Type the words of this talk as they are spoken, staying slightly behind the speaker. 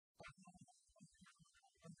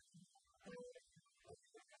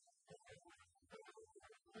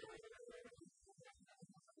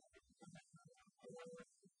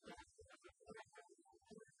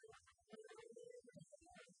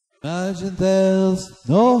Imagine there's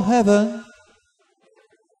no heaven.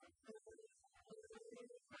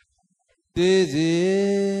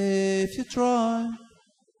 Easy if you try.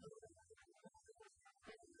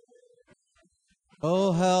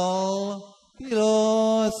 Oh hell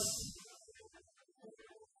below us,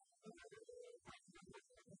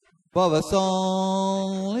 above us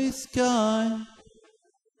only sky.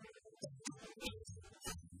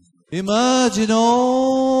 Imagine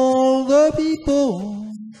all the people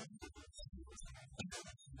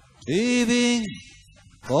living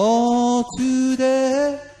for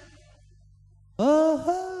today.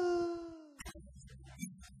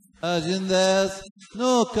 Imagine there's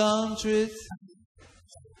no countries.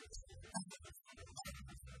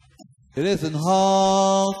 It isn't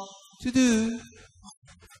hard to do.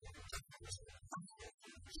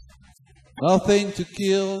 Nothing to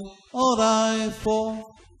kill or die for.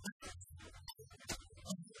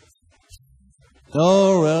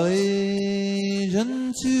 No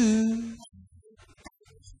religion too.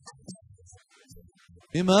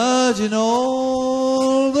 Imagine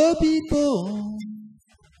all the people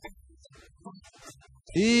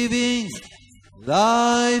living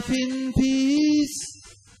life in peace.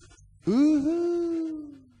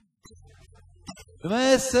 Ooh. You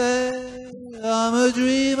may say I'm a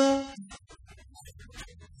dreamer,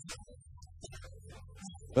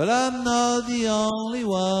 but I'm not the only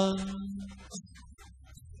one.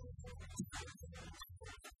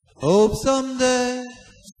 Hope someday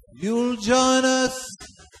you'll join us,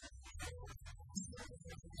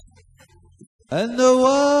 and the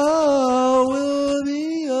world will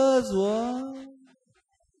be as one.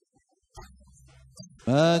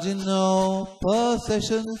 Imagine no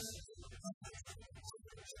possessions.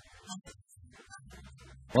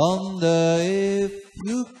 Wonder if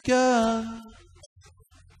you can.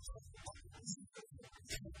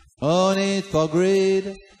 No need for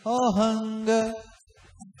greed or hunger.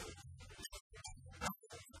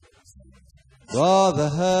 You're the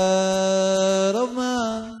head of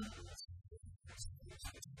man.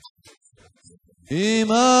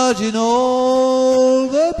 Imagine all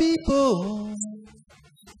the people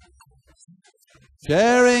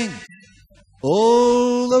sharing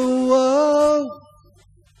all the world.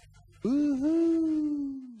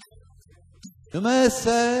 Ooh. You may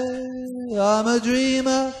say I'm a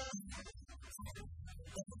dreamer,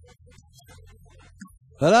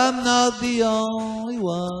 but I'm not the only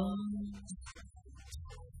one.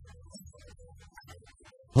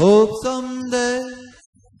 Hope someday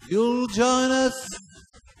you'll join us,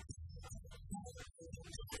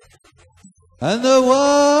 and the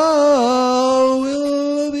world